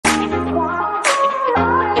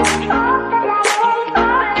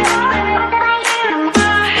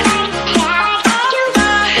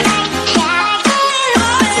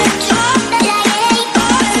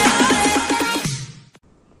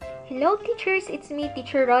learners, it's me,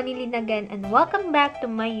 Teacher Ronilyn again, and welcome back to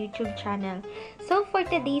my YouTube channel. So for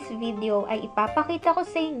today's video ay ipapakita ko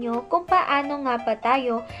sa inyo kung paano nga ba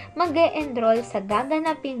tayo mag-e-enroll sa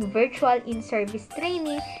gaganaping Virtual In-Service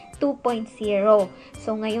Training 2.0.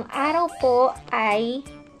 So ngayong araw po ay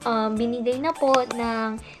binigay na po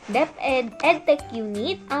ng DepEd EdTech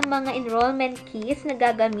Unit ang mga enrollment keys na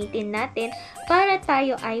gagamitin natin para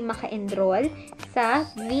tayo ay maka-enroll sa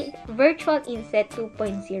Virtual Inset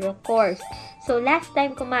 2.0 course. So last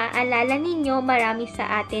time kung maaalala ninyo, marami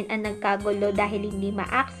sa atin ang nagkagulo dahil hindi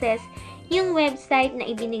ma-access yung website na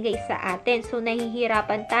ibinigay sa atin. So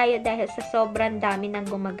nahihirapan tayo dahil sa sobrang dami ng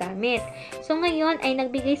gumagamit. So ngayon ay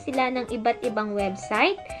nagbigay sila ng iba't ibang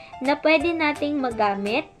website na pwede nating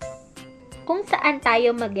magamit kung saan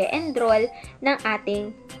tayo mag-e-enroll ng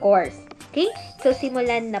ating course. Okay? So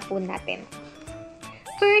simulan na po natin.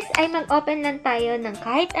 First ay mag-open lang tayo ng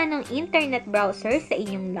kahit anong internet browser sa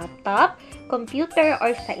inyong laptop, computer,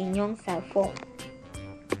 or sa inyong cellphone.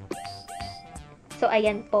 So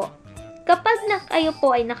ayan po. Kapag kayo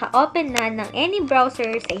po ay naka-open na ng any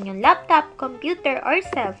browser sa inyong laptop, computer, or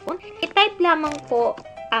cellphone, i-type lamang po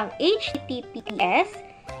ang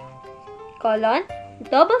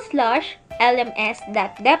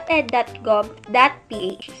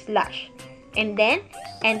https://lms.deped.gov.ph/ and then,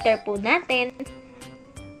 enter po natin.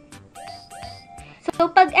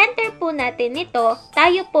 So, pag-enter po natin nito,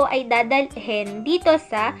 tayo po ay dadalhin dito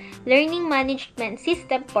sa Learning Management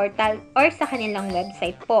System portal or sa kanilang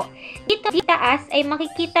website po. Dito sa taas ay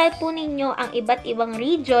makikita po ninyo ang iba't ibang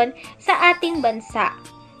region sa ating bansa.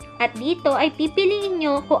 At dito ay pipiliin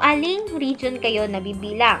nyo kung aling region kayo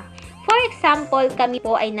nabibilang. For example, kami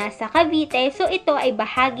po ay nasa Cavite, so ito ay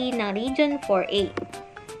bahagi ng Region 4A.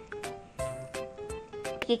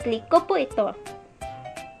 I-click ko po ito.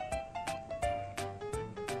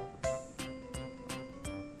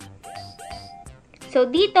 So,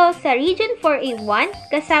 dito sa Region 4A1,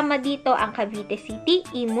 kasama dito ang Cavite City,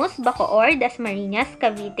 Imus, Bacoor, Dasmariñas,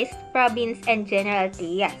 Cavite Province, and General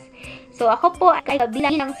Trias. So, ako po ay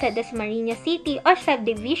kabilang sa Dasmariñas City or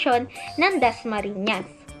subdivision ng Dasmariñas.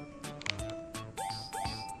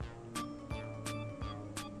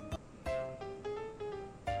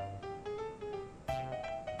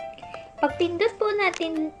 Pag pindot po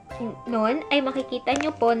natin noon, ay makikita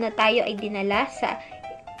nyo po na tayo ay dinala sa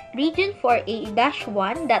Region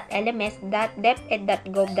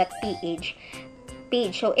 4A-1.lms.deped.gov.ph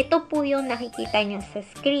page. So, ito po yung nakikita nyo sa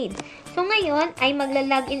screen. So, ngayon ay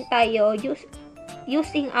magla-login tayo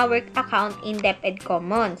using our account in DepEd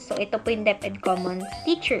Commons. So, ito po yung DepEd Commons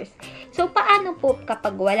Teachers. So, paano po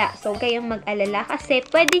kapag wala? So, kayong mag-alala kasi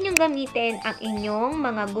pwede nyo gamitin ang inyong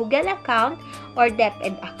mga Google account or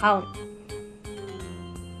DepEd account.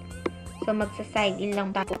 So, magsa-sign in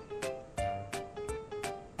lang tayo.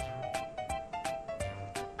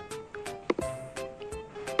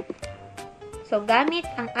 So, gamit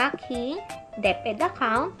ang aking DepEd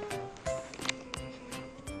account,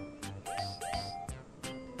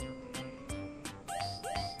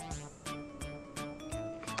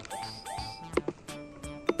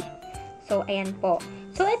 so, ayan po.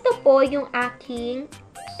 So, ito po yung aking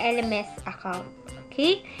LMS account.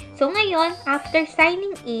 Okay? So, ngayon, after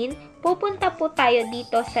signing in, pupunta po tayo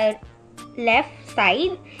dito sa left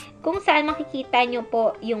side kung saan makikita nyo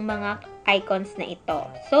po yung mga icons na ito.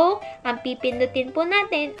 So, ang pipindutin po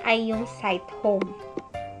natin ay yung site home.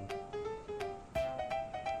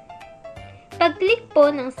 Pag-click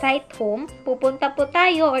po ng site home, pupunta po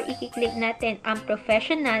tayo or i-click natin ang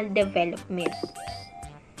professional development.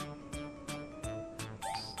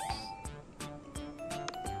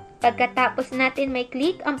 Pagkatapos natin may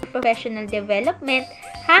click ang professional development,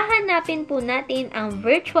 hahanapin po natin ang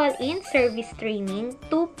Virtual In-Service Training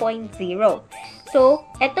 2.0. So,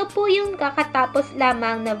 ito po yung kakatapos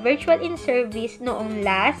lamang na Virtual In-Service noong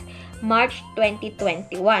last March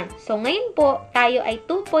 2021. So, ngayon po, tayo ay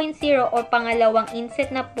 2.0 o pangalawang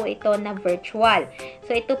inset na po ito na virtual.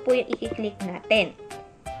 So, ito po yung i-click natin.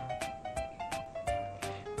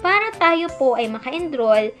 Para tayo po ay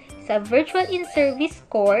maka-enroll sa Virtual In-Service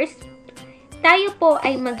course, tayo po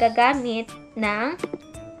ay magagamit ng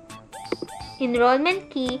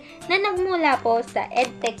enrollment key na nagmula po sa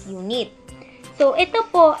EdTech Unit. So, ito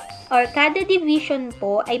po, or kada division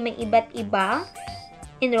po ay may iba't ibang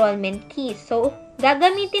enrollment key. So,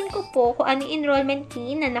 gagamitin ko po kung ano enrollment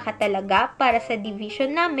key na nakatalaga para sa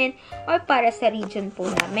division namin or para sa region po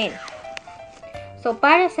namin. So,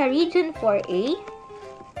 para sa Region 4A,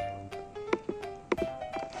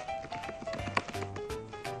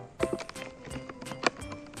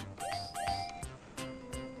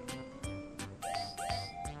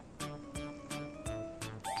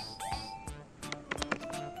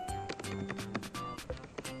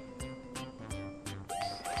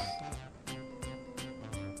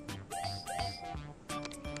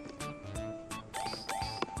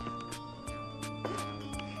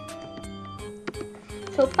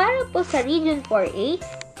 So, para po sa Region 4A,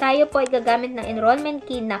 tayo po ay gagamit ng enrollment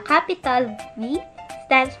key na capital V,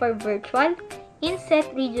 stands for Virtual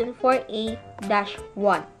INSET Region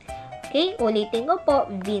 4A-1. Okay, ulitin ko po,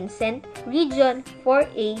 Vincent Region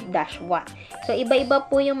 4A-1. So, iba-iba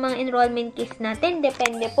po yung mga enrollment keys natin.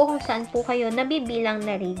 Depende po kung saan po kayo nabibilang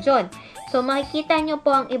na region. So, makikita nyo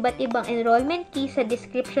po ang iba't ibang enrollment key sa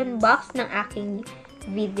description box ng aking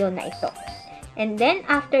video na ito. And then,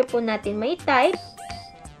 after po natin may type,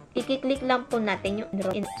 i-click lang po natin yung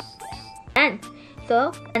enrollment.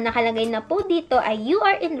 So, ang nakalagay na po dito ay you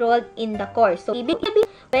are enrolled in the course. So, ibig sabihin,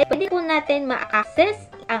 pwede po natin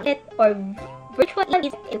ma-access ang or Virtual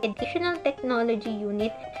Educational Technology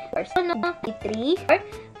Unit or 3 or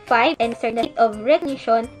 5 and certificate of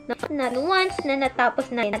recognition na once na natapos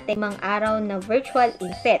na natin mga araw na Virtual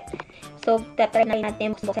INSET. So, tatry na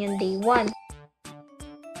natin yung day 1.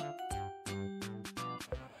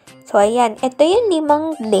 So, ayan. Ito yung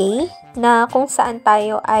 5 day na kung saan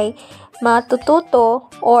tayo ay matututo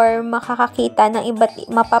or makakakita ng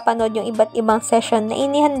mapapanood yung iba't ibang session na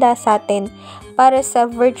inihanda sa atin para sa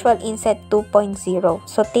Virtual INSET 2.0.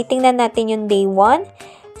 So, titingnan natin yung day 1.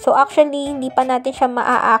 So, actually, hindi pa natin siya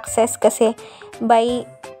maa-access kasi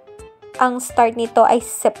ang start nito ay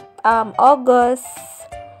August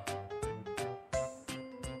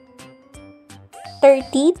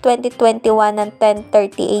 30, 2021 ng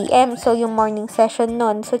 10:30 AM. So, yung morning session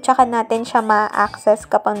nun. So, tsaka natin siya ma-access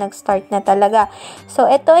kapag nag-start na talaga. So,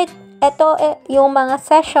 ito yung mga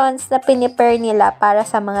sessions na pinipare nila para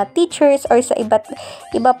sa mga teachers or sa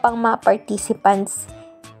iba pang mga participants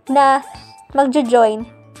na magjo-join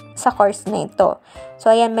sa course na ito.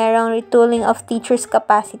 So, ayan, merong retooling of teachers'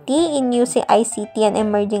 capacity in using ICT and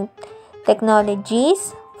emerging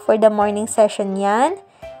technologies for the morning session yan.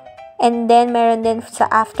 And then, meron din sa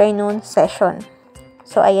afternoon session.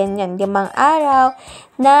 So, ayan yan, 5 araw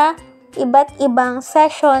na iba't ibang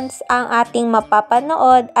sessions ang ating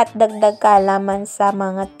mapapanood at dagdag kaalaman sa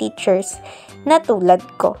mga teachers na tulad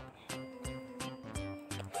ko.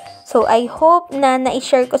 So, I hope na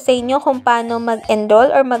na-share ko sa inyo kung paano mag-enroll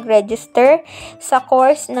or mag-register sa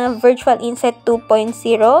course na Virtual INSET 2.0.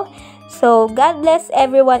 So, God bless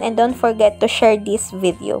everyone and don't forget to share this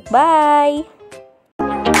video. Bye!